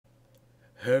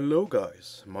Hello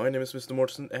guys, my name is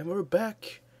TheMrMortensen and we're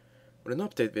back with an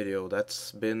update video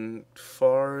that's been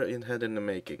far ahead in the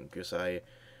making because I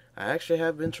actually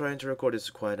have been trying to record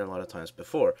this quite a lot of times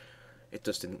before. It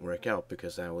just didn't work out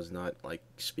because I was not like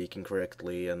speaking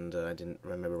correctly and I didn't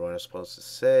remember what I was supposed to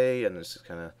say and it's just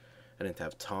kind of I didn't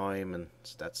have time and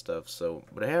that stuff. So,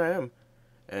 but here I am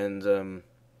and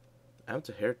I'm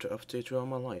here to update you on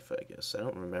my life. I guess I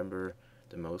don't remember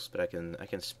the most, but I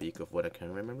can speak of what I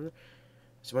can remember.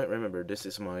 So you might remember, this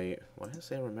is my... Why did I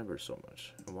say I remember so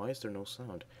much? And why is there no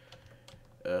sound?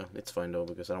 It's fine though,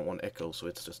 because I don't want echo, so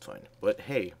it's just fine. But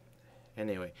hey,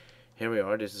 anyway, here we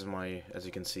are. This is my, as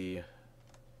you can see,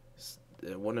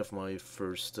 one of my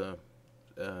first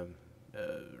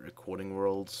recording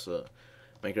worlds,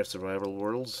 Minecraft survival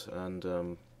worlds, and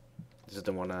this is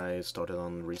the one I started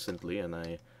on recently, and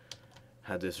I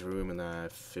had this room and I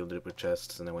filled it up with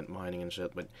chests and I went mining and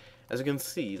shit, but as you can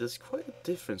see, there's quite a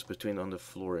difference between on the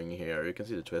flooring here. You can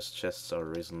see the chests are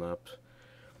risen up.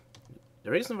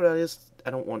 The reason for that is I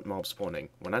don't want mob spawning.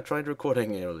 When I tried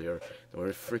recording earlier, there were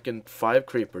freaking 5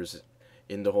 creepers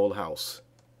in the whole house.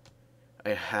 I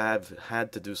have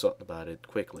had to do something about it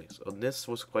quickly. So this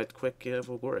was quite quick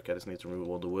for work. I just need to remove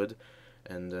all the wood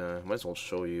and might as well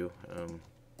show you.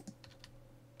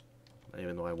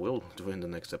 Even though I will do in the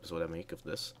next episode I make of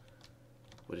this.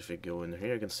 But if you go in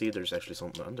here, you can see there's actually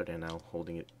something under there now,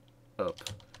 holding it up.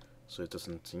 So it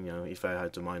doesn't, if I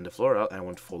had to mine the floor out, I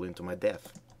won't fall into my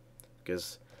death.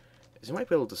 Because, as you might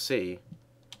be able to see,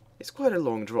 it's quite a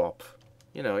long drop.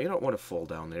 You don't want to fall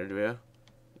down there, do you?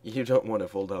 You don't want to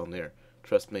fall down there.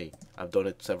 Trust me, I've done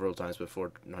it several times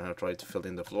before when I tried to fill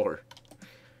in the floor.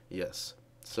 Yes.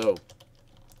 So,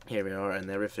 here we are, and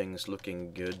everything's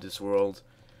looking good, this world.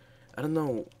 I don't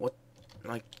know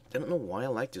I don't know why I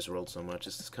like this world so much.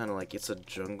 It's just kind of like, it's a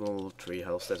jungle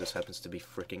treehouse that just happens to be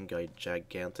freaking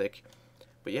gigantic.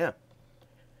 But yeah,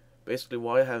 basically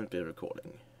why I haven't been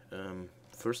recording.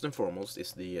 First and foremost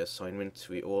is the assignment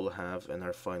we all have in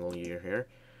our final year here,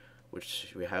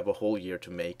 which we have a whole year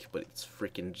to make, but it's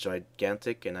freaking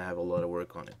gigantic and I have a lot of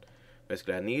work on it.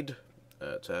 Basically, I need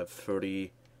to have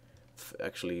 30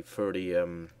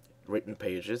 written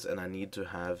pages, and I need to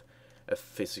have a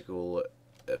physical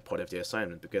part of the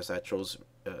assignment because I chose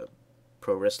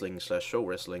pro wrestling / show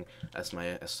wrestling as my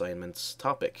assignment's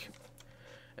topic.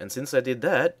 And since I did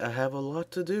that, I have a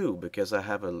lot to do because I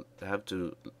have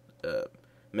to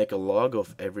make a log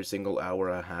of every single hour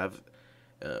I have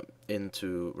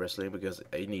into wrestling because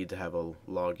I need to have a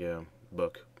log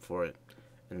book for it.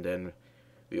 And then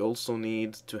we also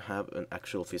need to have an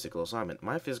actual physical assignment.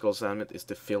 My physical assignment is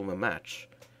to film a match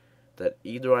that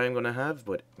either I am gonna have,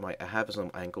 but I have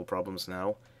some ankle problems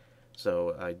now,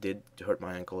 so I did hurt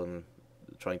my ankle in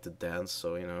trying to dance,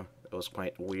 so it was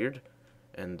quite weird.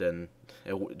 And then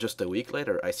just a week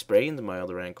later, I sprained my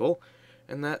other ankle,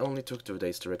 and that only took 2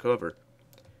 days to recover.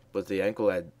 But the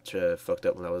ankle I fucked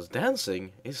up when I was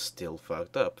dancing is still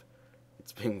fucked up.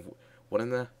 It's been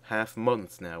 1.5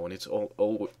 months now, and it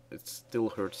still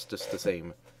hurts just the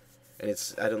same. And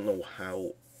I don't know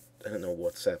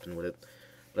what's happened with it.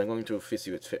 But I'm going to a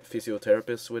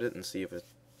physiotherapist with it and see if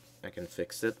I can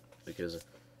fix it, because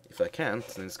if I can't,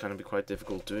 then it's going to be quite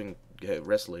difficult doing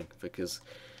wrestling, because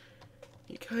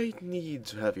you kind of need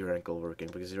to have your ankle working,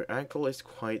 because your ankle is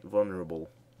quite vulnerable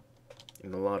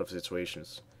in a lot of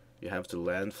situations. You have to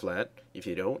land flat. If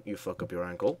you don't, you fuck up your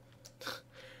ankle.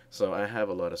 So I have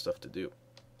a lot of stuff to do.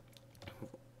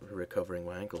 Recovering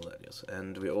my ankle, that is.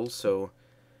 And we also...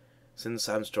 Since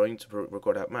I'm trying to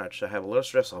record that match, I have a lot of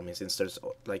stress on me since there's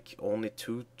like only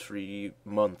 2-3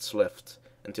 months left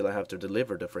until I have to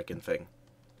deliver the freaking thing.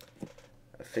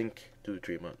 I think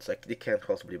 2-3 months. It can't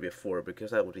possibly be 4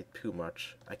 because that would be too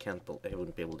much. I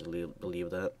wouldn't be able to believe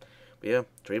that. But yeah,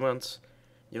 3 months.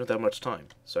 You don't have much time,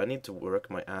 so I need to work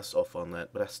my ass off on that.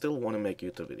 But I still want to make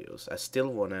YouTube videos. I still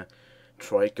want to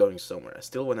try going somewhere. I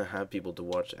still want to have people to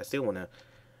watch. I still want to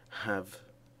have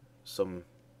some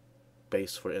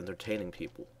base for entertaining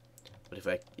people. But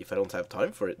if I don't have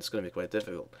time for it, it's going to be quite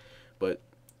difficult. But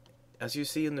as you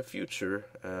see in the future,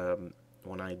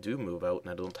 when I do move out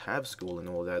and I don't have school and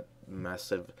all that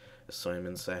massive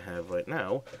assignments I have right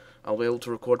now, I'll be able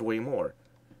to record way more.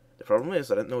 The problem is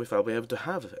I don't know if I'll be able to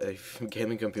have a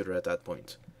gaming computer at that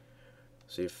point.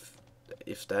 So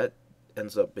if that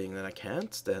ends up being that I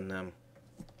can't, then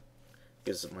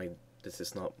because this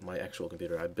is not my actual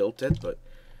computer. I built it, but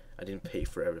I didn't pay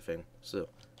for everything, so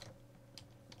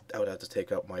I would have to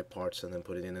take out my parts and then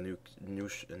put it in a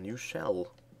new shell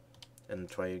and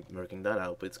try working that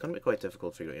out. But it's gonna be quite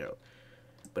difficult figuring out.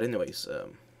 But anyways,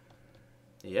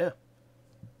 yeah,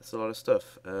 That's a lot of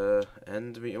stuff.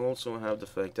 And we also have the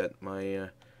fact that my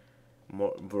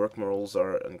work morals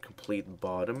are on complete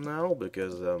bottom now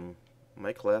because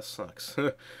my class sucks.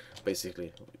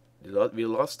 Basically, we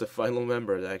lost the final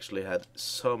member that actually had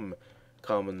some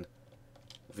common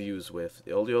views with.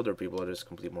 All the other people are just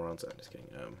complete morons. I'm just kidding.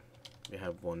 We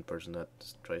have one person that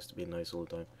tries to be nice all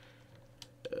the time.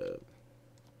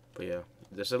 But yeah,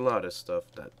 there's a lot of stuff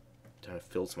that kind of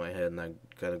fills my head and that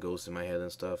kind of goes in my head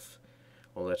and stuff.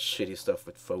 All that shitty stuff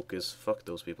with focus. Fuck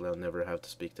those people. I'll never have to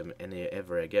speak to them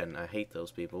ever again. I hate those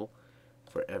people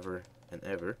forever and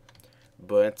ever.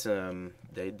 But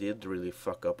they did really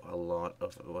fuck up a lot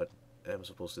of what I was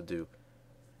supposed to do.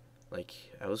 Like,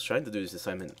 I was trying to do this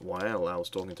assignment while I was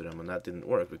talking to them, and that didn't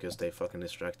work because they fucking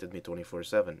distracted me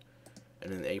 24/7.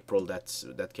 And in April,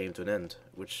 that came to an end,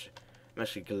 which I'm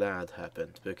actually glad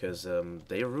happened because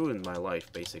they ruined my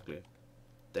life basically.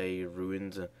 They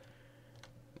ruined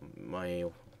my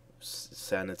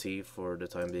sanity for the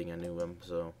time being. I knew them,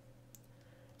 so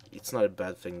it's not a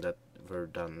bad thing that we're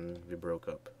done. We broke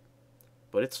up,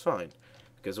 but it's fine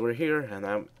because we're here, and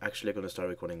I'm actually gonna start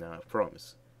recording now. I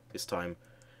promise. This time,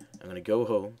 I'm gonna go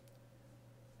home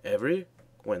every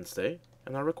Wednesday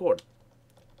and I'll record.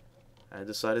 I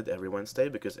decided every Wednesday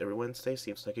because every Wednesday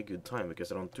seems like a good time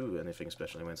because I don't do anything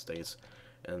special on Wednesdays,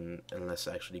 and unless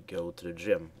I actually go to the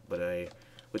gym. But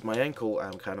with my ankle,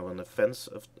 I'm kind of on the fence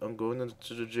on going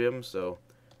to the gym, so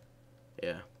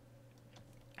yeah,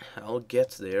 I'll get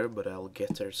there, but I'll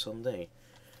get there someday.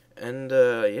 And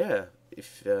yeah,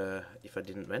 if I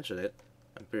didn't mention it,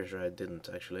 I'm pretty sure I didn't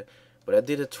actually, but I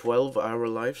did a 12-hour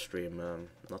live stream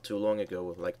not too long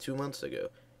ago, like 2 months ago,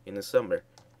 in December.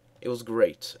 It was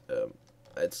great.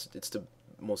 It's the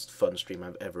most fun stream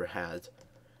I've ever had.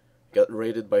 Got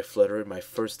raided by Flutter, my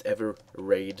first ever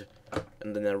raid,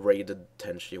 and then I raided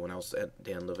Tenchi when I was at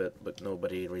the end of it, but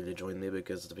nobody really joined me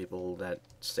because the people that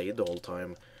stayed the whole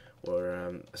time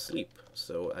were asleep.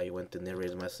 So I went in there,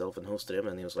 raided myself, and hosted him,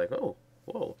 and he was like, "Oh,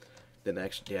 whoa." Then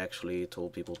they actually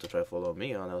told people to try to follow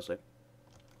me, and I was like,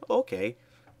 "Okay."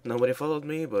 Nobody followed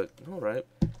me, but alright.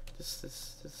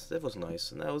 That was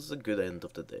nice, and that was a good end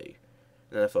of the day.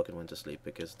 And then I fucking went to sleep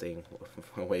because staying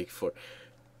awake for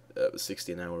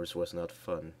 16 hours was not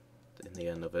fun in the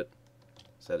end of it.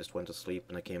 So I just went to sleep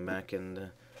and I came back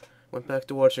and went back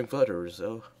to watching Flutter.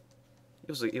 So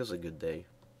it was a good day.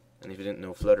 And if you didn't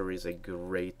know, Flutter is a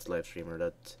great live streamer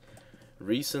that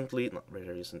recently, not very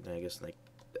recently, I guess like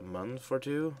a month or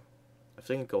two, I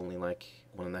think only like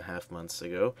 1.5 months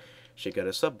ago, she got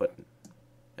a sub button.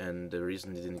 And the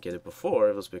reason they didn't get it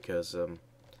before was because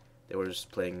they were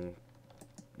just playing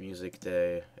music.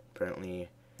 They apparently,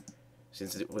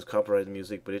 since it was copyrighted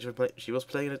music, but she was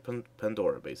playing it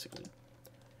Pandora basically.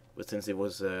 But since it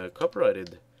was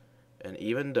copyrighted, and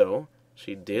even though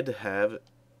she did have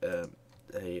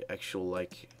a actual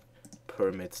like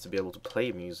permit to be able to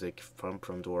play music from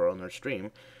Pandora on her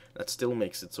stream, that still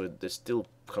makes it so there's still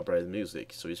copyrighted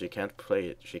music. So she can't play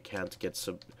it. She can't get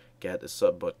a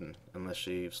sub button unless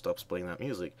she stops playing that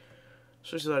music.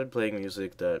 So she started playing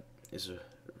music that is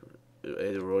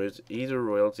either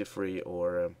royalty free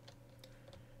or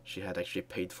she had actually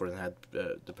paid for and had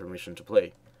the permission to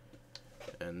play.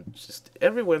 And just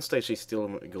every Wednesday she still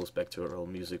goes back to her old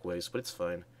music ways, but it's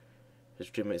fine. Her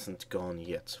stream isn't gone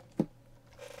yet.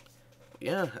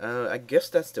 Yeah, I guess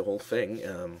that's the whole thing.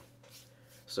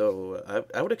 So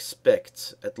I would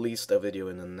expect at least a video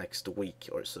in the next week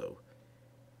or so.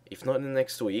 If not in the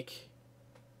next week,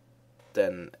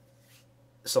 then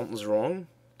something's wrong.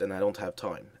 Then I don't have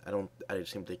time. I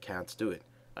simply can't do it.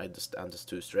 I'm just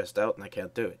too stressed out and I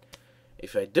can't do it.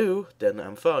 If I do, then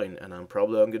I'm fine and I'm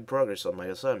probably on good progress on my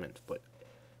assignment. But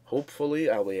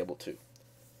hopefully I'll be able to.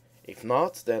 If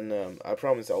not, then I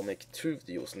promise I'll make 2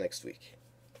 videos next week.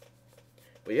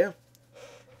 But yeah,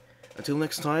 until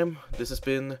next time, this has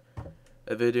been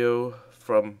a video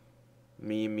from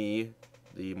me,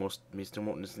 the Mr.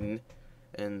 Mortensen,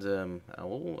 and I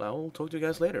will talk to you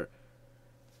guys later.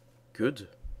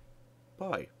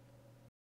 Goodbye.